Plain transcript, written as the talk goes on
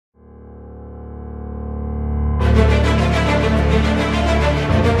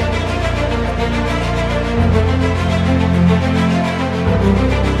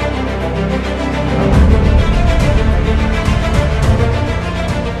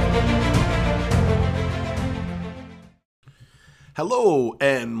Hello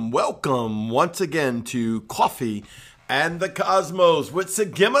and welcome once again to Coffee and the Cosmos with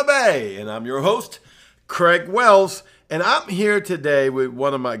Sagima Bay. And I'm your host, Craig Wells. And I'm here today with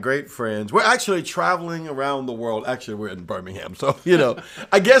one of my great friends. We're actually traveling around the world. Actually, we're in Birmingham. So,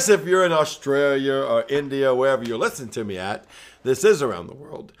 I guess if you're in Australia or India, wherever you're listening to me at, this is around the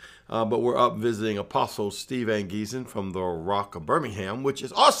world. But we're up visiting Apostle Steve Angeson from the Rock of Birmingham, which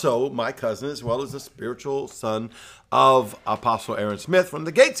is also my cousin, as well as the spiritual son of Apostle Aaron Smith from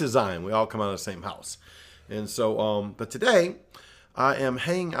the Gates of Zion. We all come out of the same house. And so, but today, I am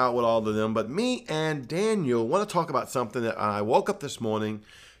hanging out with all of them. But me and Daniel want to talk about something that I woke up this morning.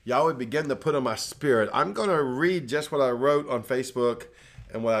 Yahweh began to put on my spirit. I'm going to read just what I wrote on Facebook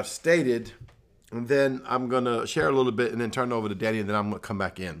and what I've stated. And then I'm going to share a little bit and then turn it over to Danny, and then I'm going to come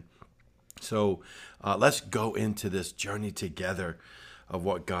back in. So let's go into this journey together of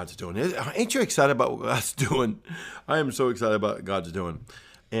what God's doing. Ain't you excited about what God's doing? I am so excited about what God's doing.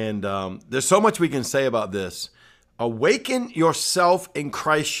 And there's so much we can say about this. Awaken yourself in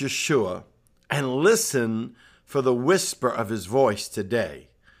Christ Yeshua and listen for the whisper of his voice today.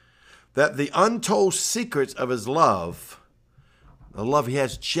 That the untold secrets of his love, the love he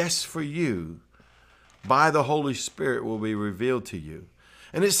has just for you, by the Holy Spirit will be revealed to you.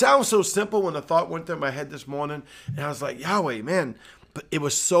 And it sounds so simple when the thought went through my head this morning. And I was like, Yahweh, man. But it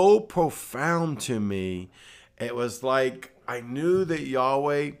was so profound to me. It was like I knew that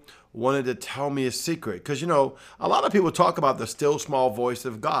Yahweh wanted to tell me a secret. Because, a lot of people talk about the still small voice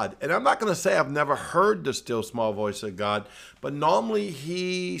of God. And I'm not going to say I've never heard the still small voice of God. But normally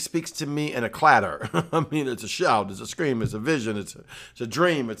he speaks to me in a clatter. I mean, it's a shout, it's a scream, it's a vision, it's a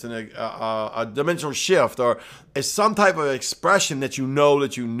dream, it's a dimensional shift, or it's some type of expression that you know.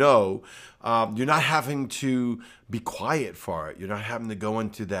 You're not having to be quiet for it. You're not having to go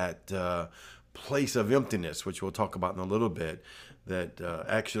into that place of emptiness, which we'll talk about in a little bit. That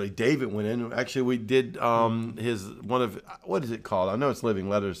actually David went in. Actually, we did what is it called? I know it's Living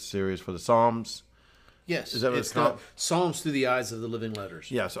Letters series for the Psalms. Yes, is that what it's called? Psalms through the eyes of the living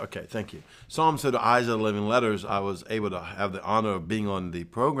letters. Yes, okay, thank you. Psalms through the eyes of the living letters. I was able to have the honor of being on the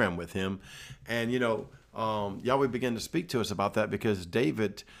program with him, and Yahweh began to speak to us about that because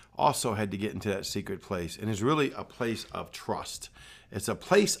David also had to get into that secret place, and it's really a place of trust. It's a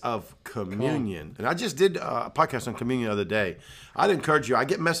place of communion. And I just did a podcast on communion the other day. I'd encourage you. I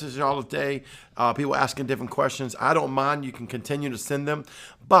get messages all day, people asking different questions. I don't mind. You can continue to send them.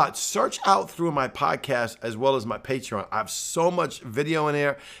 But search out through my podcast as well as my Patreon. I have so much video in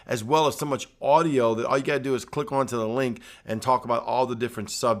there as well as so much audio that all you got to do is click onto the link and talk about all the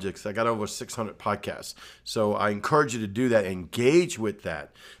different subjects. I got over 600 podcasts. So I encourage you to do that. Engage with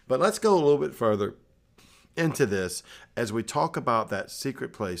that. But let's go a little bit further into this as we talk about that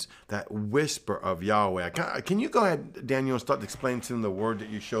secret place, that whisper of Yahweh. Can you go ahead, Daniel, and start explaining to them the word that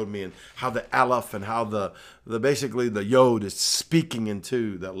you showed me and how the aleph and how the basically the yod is speaking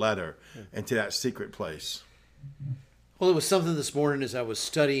into the letter, into that secret place? Well, it was something this morning as I was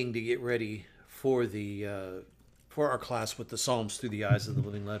studying to get ready for our class with the Psalms through the eyes of the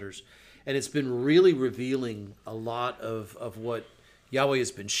living letters, and it's been really revealing a lot of what Yahweh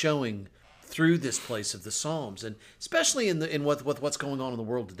has been showing through this place of the Psalms, and especially in what's going on in the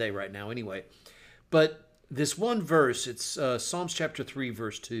world today right now anyway. But this one verse, it's Psalms chapter 3,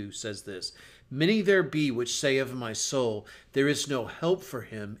 verse 2, says this: "Many there be which say of my soul, there is no help for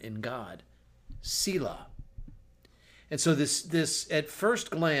him in God. Selah." And so this at first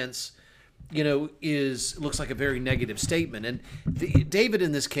glance, looks like a very negative statement. And David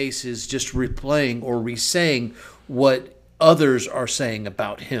in this case is just replaying or re-saying what others are saying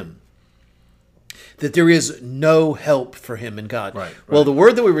about him. That there is no help for him in God. Right. Well, the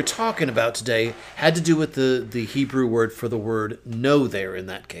word that we were talking about today had to do with the Hebrew word for the word "no" there in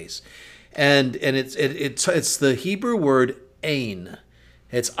that case, and it's the Hebrew word "ein."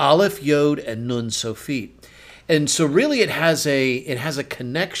 It's Aleph, Yod, and Nun Sofit, and so really it has a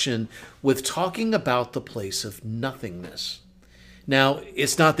connection with talking about the place of nothingness. Now,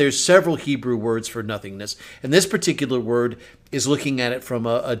 it's not, there's several Hebrew words for nothingness, and this particular word is looking at it from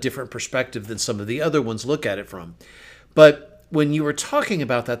a different perspective than some of the other ones look at it from. But when you were talking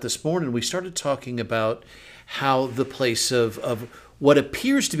about that this morning, we started talking about how the place of what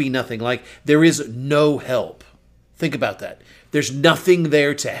appears to be nothing, like there is no help. Think about that. There's nothing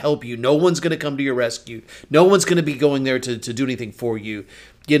there to help you. No one's going to come to your rescue. No one's going to be going there to do anything for you.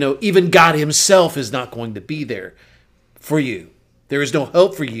 Even God himself is not going to be there for you. There is no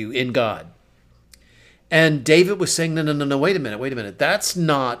help for you in God. And David was saying, no, wait a minute. That's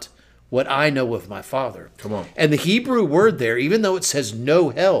not what I know of my Father. Come on. And the Hebrew word there, even though it says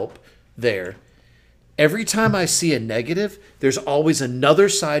no help there, Every time I see a negative, there's always another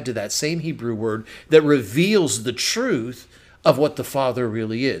side to that same Hebrew word that reveals the truth of what the Father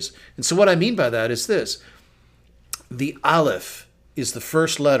really is. And so what I mean by that is this. The Aleph is the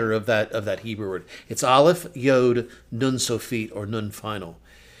first letter of that Hebrew word. It's Aleph, Yod, Nun Sofit, or Nun final.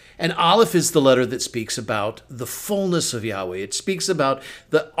 And Aleph is the letter that speaks about the fullness of Yahweh. It speaks about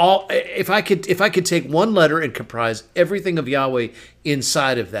the all. If I could take one letter and comprise everything of Yahweh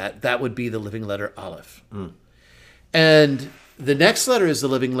inside of that, that would be the living letter Aleph. And the next letter is the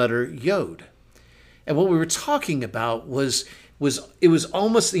living letter Yod. And what we were talking about was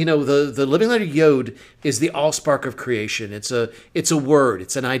almost, the living letter Yod is the allspark of creation. It's a word,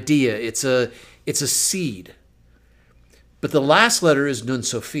 it's an idea, it's a seed. But the last letter is Nun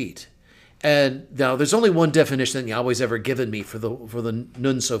Sofit. And now there's only one definition that Yahweh's ever given me for the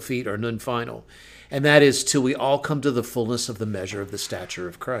Nun Sofit or Nun final. And that is till we all come to the fullness of the measure of the stature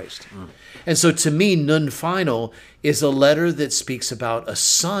of Christ. And so to me, Nun final is a letter that speaks about a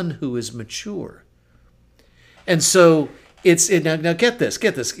son who is mature. And so now get this.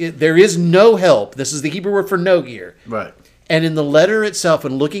 There is no help. This is the Hebrew word for no here. Right. And in the letter itself,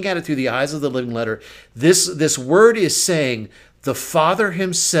 and looking at it through the eyes of the living letter, this word is saying the Father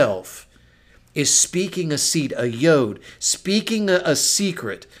himself is speaking a seed, a yod, speaking a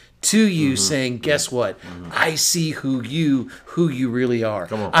secret to you, saying, guess what? I see who you really are.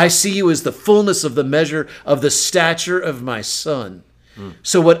 I see you as the fullness of the measure of the stature of my Son.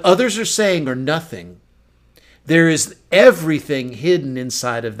 So what others are saying are nothing. There is everything hidden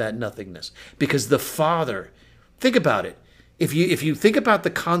inside of that nothingness. Because the Father, think about it. If you think about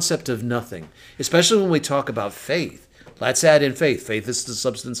the concept of nothing, especially when we talk about faith, let's add in faith. Faith is the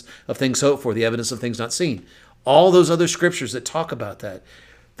substance of things hoped for, the evidence of things not seen. All those other scriptures that talk about that.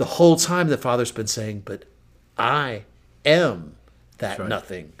 The whole time the Father's been saying, but I am that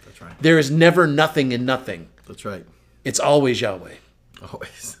nothing. That's right. There is never nothing in nothing. That's right. It's always Yahweh.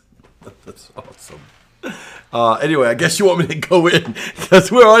 Always. That's awesome. Anyway, I guess you want me to go in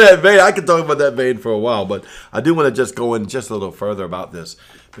because we're on that vein. I could talk about that vein for a while, but I do want to just go in just a little further about this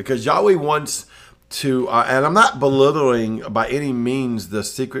because Yahweh wants to, and I'm not belittling by any means the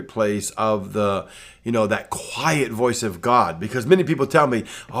secret place of the, that quiet voice of God, because many people tell me,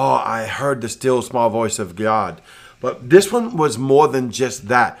 oh, I heard the still small voice of God. But this one was more than just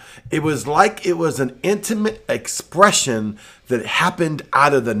that. It was like it was an intimate expression that happened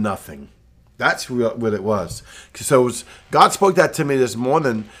out of the nothing. That's what it was. So God spoke that to me this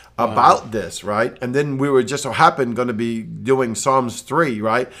morning about this, right? And then we were just so happened going to be doing Psalms 3,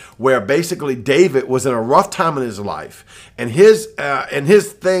 right? Where basically David was in a rough time in his life. And his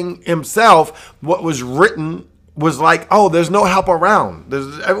thing himself, what was written was like, oh, there's no help around.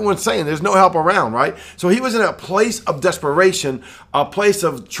 Everyone's saying there's no help around, right? So he was in a place of desperation, a place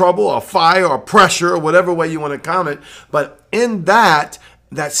of trouble, a fire, or pressure, or whatever way you want to count it. But in that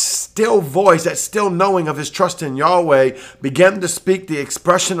still voice, that still knowing of his trust in Yahweh began to speak the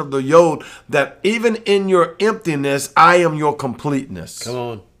expression of the Yod that even in your emptiness, I am your completeness. Come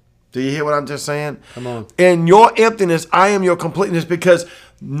on. Do you hear what I'm just saying? Come on. In your emptiness, I am your completeness, because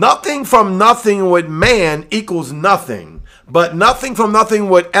nothing from nothing with man equals nothing. But nothing from nothing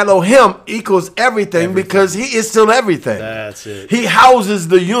with Elohim equals everything, because he is still everything. That's it. He houses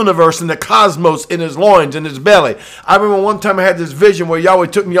the universe and the cosmos in his loins, in his belly. I remember one time I had this vision where Yahweh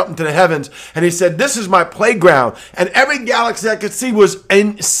took me up into the heavens and he said, this is my playground. And every galaxy I could see was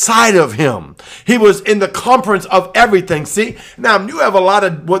inside of him. He was in the conference of everything. See, now you have a lot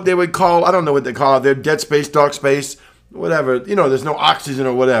of what they would call, I don't know what they call it, they're dead space, dark space, whatever. There's no oxygen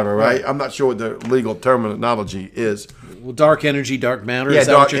or whatever, right? I'm not sure what the legal terminology is. Well, dark energy, dark matter. Yeah,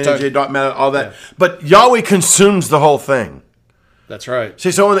 dark energy, dark matter, all that. Yeah. But Yahweh consumes the whole thing. That's right. See,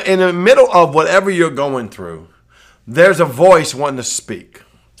 so in the middle of whatever you're going through, there's a voice wanting to speak.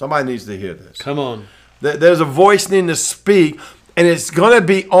 Somebody needs to hear this. Come on. There's a voice needing to speak, and it's going to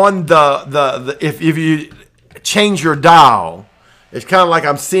be on the if you change your dial, it's kind of like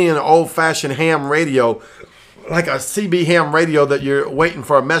I'm seeing an old-fashioned ham radio, like a CB ham radio that you're waiting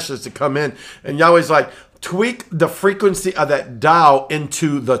for a message to come in, and Yahweh's like, tweak the frequency of that dial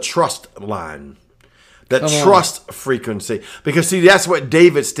into the trust line, that trust frequency. Because, see, that's what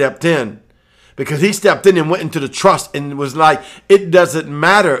David stepped in. Because he stepped in and went into the trust and was like, it doesn't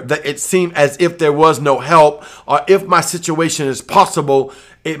matter that it seemed as if there was no help, or if my situation is possible.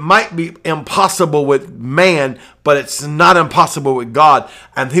 It might be impossible with man, but it's not impossible with God.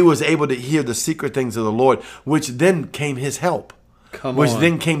 And he was able to hear the secret things of the Lord, which then came his help, which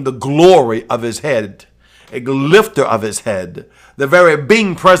then came the glory of his head, a lifter of his head, the very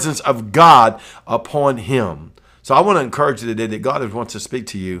being presence of God upon him. So I want to encourage you today that God wants to speak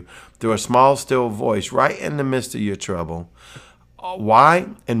to you through a small, still voice right in the midst of your trouble. Why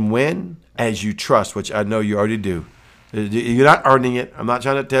and when? As you trust, which I know you already do. You're not earning it. I'm not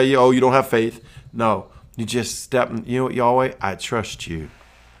trying to tell you, oh, you don't have faith. No, you just step, you know what, Yahweh, I trust you.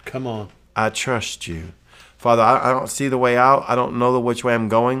 Come on. I trust you. Father, I don't see the way out. I don't know which way I'm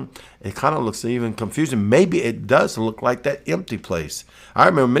going. It kind of looks even confusing. Maybe it does look like that empty place. I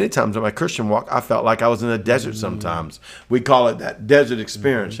remember many times in my Christian walk, I felt like I was in a desert sometimes. We call it that desert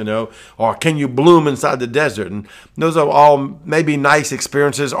experience, you know, or can you bloom inside the desert? And those are all maybe nice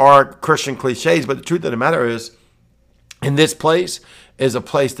experiences or Christian cliches, but the truth of the matter is, in this place is a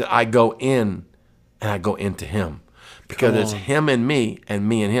place that I go in and I go into him. Because it's him and me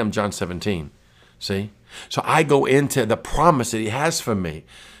and him, John 17. See? So I go into the promise that he has for me.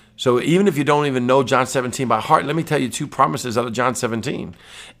 So even if you don't even know John 17 by heart, let me tell you two promises out of John 17.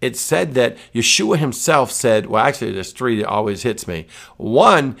 It said that Yeshua himself said, well, actually there's three that always hits me.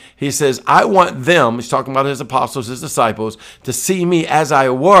 One, he says, I want them, he's talking about his apostles, his disciples, to see me as I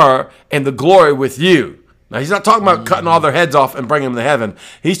were in the glory with you. Now, he's not talking about cutting all their heads off and bringing them to heaven.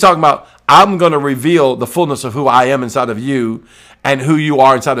 He's talking about, I'm going to reveal the fullness of who I am inside of you and who you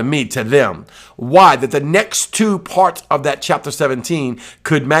are inside of me to them. Why? That the next two parts of that chapter 17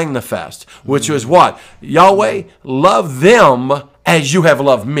 could manifest, which was what? Yahweh, love them as you have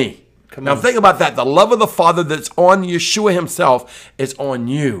loved me. Now, think about that. The love of the Father that's on Yeshua himself is on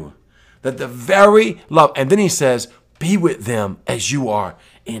you. That the very love, and then he says, be with them as you are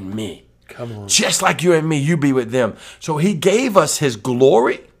in me. Come on. Just like you're in me, you be with them. So he gave us his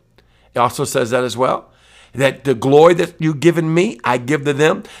glory. It also says that as well. That the glory that you've given me, I give to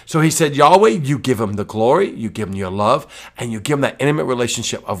them. So he said, Yahweh, you give them the glory, you give them your love, and you give them that intimate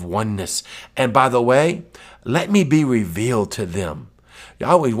relationship of oneness. And by the way, let me be revealed to them.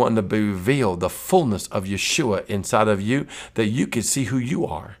 Yahweh wanting to be revealed, the fullness of Yeshua inside of you, that you can see who you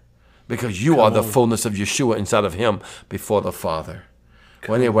are. Because you are the fullness of Yeshua inside of him before the Father.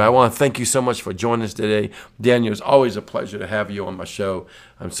 Well, anyway, I want to thank you so much for joining us today. Daniel, it's always a pleasure to have you on my show.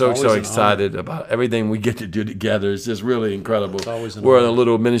 I'm so excited about everything we get to do together. It's just really incredible. We're on a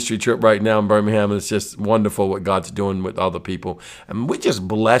little ministry trip right now in Birmingham, and it's just wonderful what God's doing with other people. And we just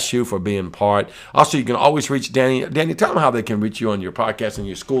bless you for being part. Also, you can always reach Danny. Danny, tell them how they can reach you on your podcast and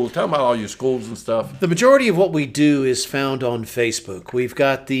your schools. Tell them about all your schools and stuff. The majority of what we do is found on Facebook. We've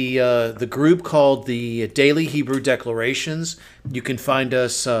got the group called the Daily Hebrew Declarations. You can find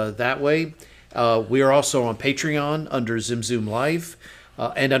us that way. We are also on Patreon under Zimzoom Life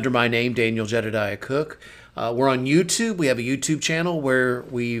and under my name, Daniel Jedediah Cook. We're on YouTube. We have a YouTube channel where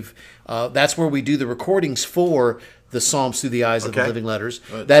that's where we do the recordings for the Psalms Through the Eyes of the Living Letters.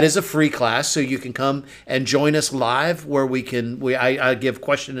 Right. That is a free class, so you can come and join us live where I give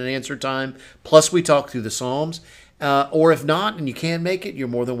question and answer time, plus we talk through the Psalms. Or if not, and you can't make it, you're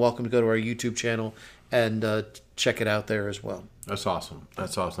more than welcome to go to our YouTube channel and check it out there as well. That's awesome.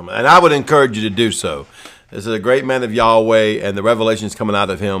 That's awesome. And I would encourage you to do so. This is a great man of Yahweh, and the revelations coming out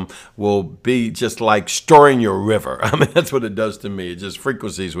of him will be just like storing your river. I mean, that's what it does to me. It just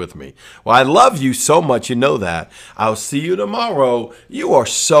frequencies with me. Well, I love you so much. You know that. I'll see you tomorrow. You are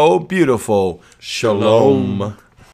so beautiful. Shalom.